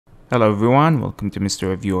Hello everyone, welcome to Mr.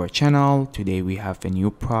 Reviewer channel. Today we have a new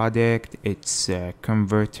product. It's a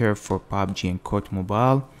converter for PUBG and COD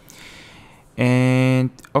Mobile.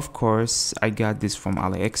 And of course, I got this from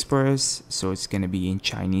AliExpress, so it's gonna be in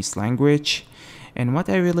Chinese language. And what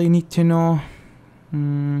I really need to know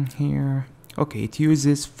here, okay, it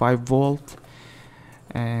uses 5 volt,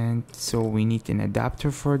 and so we need an adapter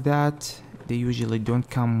for that. They usually don't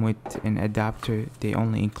come with an adapter, they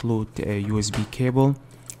only include a USB cable.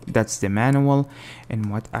 That's the manual, and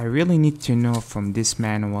what I really need to know from this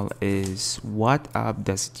manual is what app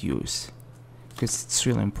does it use, because it's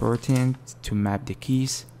really important to map the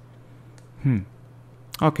keys.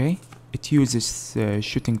 Okay, it uses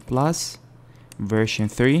Shootingplus version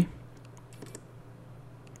 3.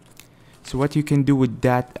 So what you can do with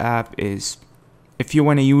that app is, if you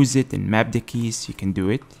want to use it and map the keys, you can do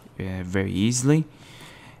it very easily.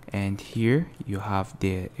 And here you have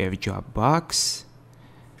the Airdrop box.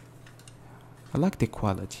 I like the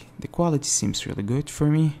quality. The quality seems really good for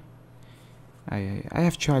me. I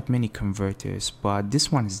have tried many converters, but this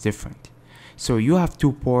one is different. So you have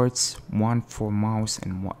 2 ports, one for mouse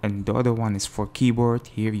and the other one is for keyboard.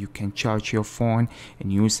 Here you can charge your phone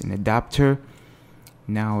and use an adapter.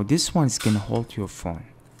 Now this one is gonna hold your phone.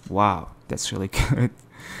 Wow, that's really good.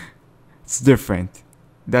 It's different.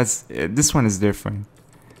 This one is different.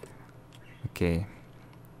 Okay.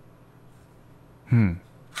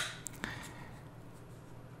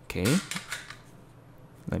 Okay,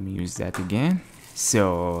 let me use that again.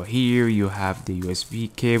 So here you have the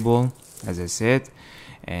USB cable, as I said,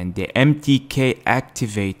 and the MTK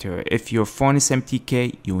activator. If your phone is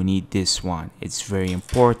MTK, you need this one. It's very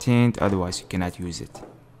important, otherwise you cannot use it.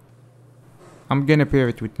 I'm gonna pair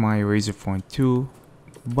it with my Razer phone 2,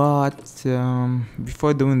 but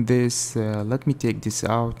before doing this, let me take this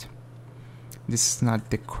out. This is not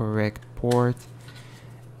the correct port.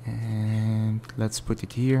 And let's put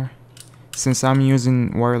it here. Since I'm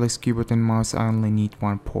using wireless keyboard and mouse, I only need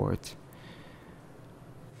 1 port.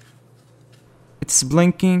 It's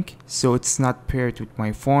blinking, so it's not paired with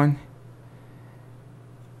my phone.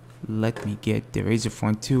 Let me get the Razer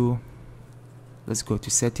phone 2. Let's go to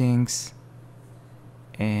settings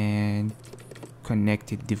and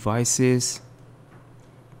connected devices,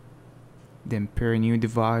 then pair new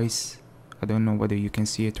device. I don't know whether you can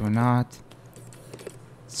see it or not.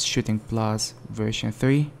 Shootingplus version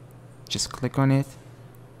 3. Just click on it.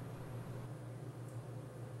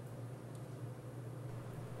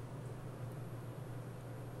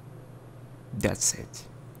 That's it.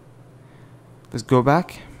 Let's go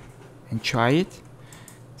back and try it.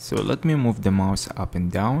 So let me move the mouse up and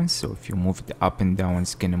down. So if you move it up and down,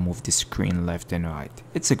 it's gonna move the screen left and right.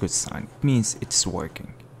 It's a good sign. It means it's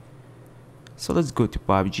working. So let's go to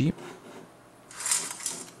PUBG.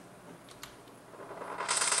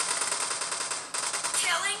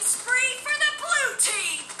 Killing spree for the blue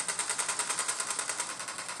team!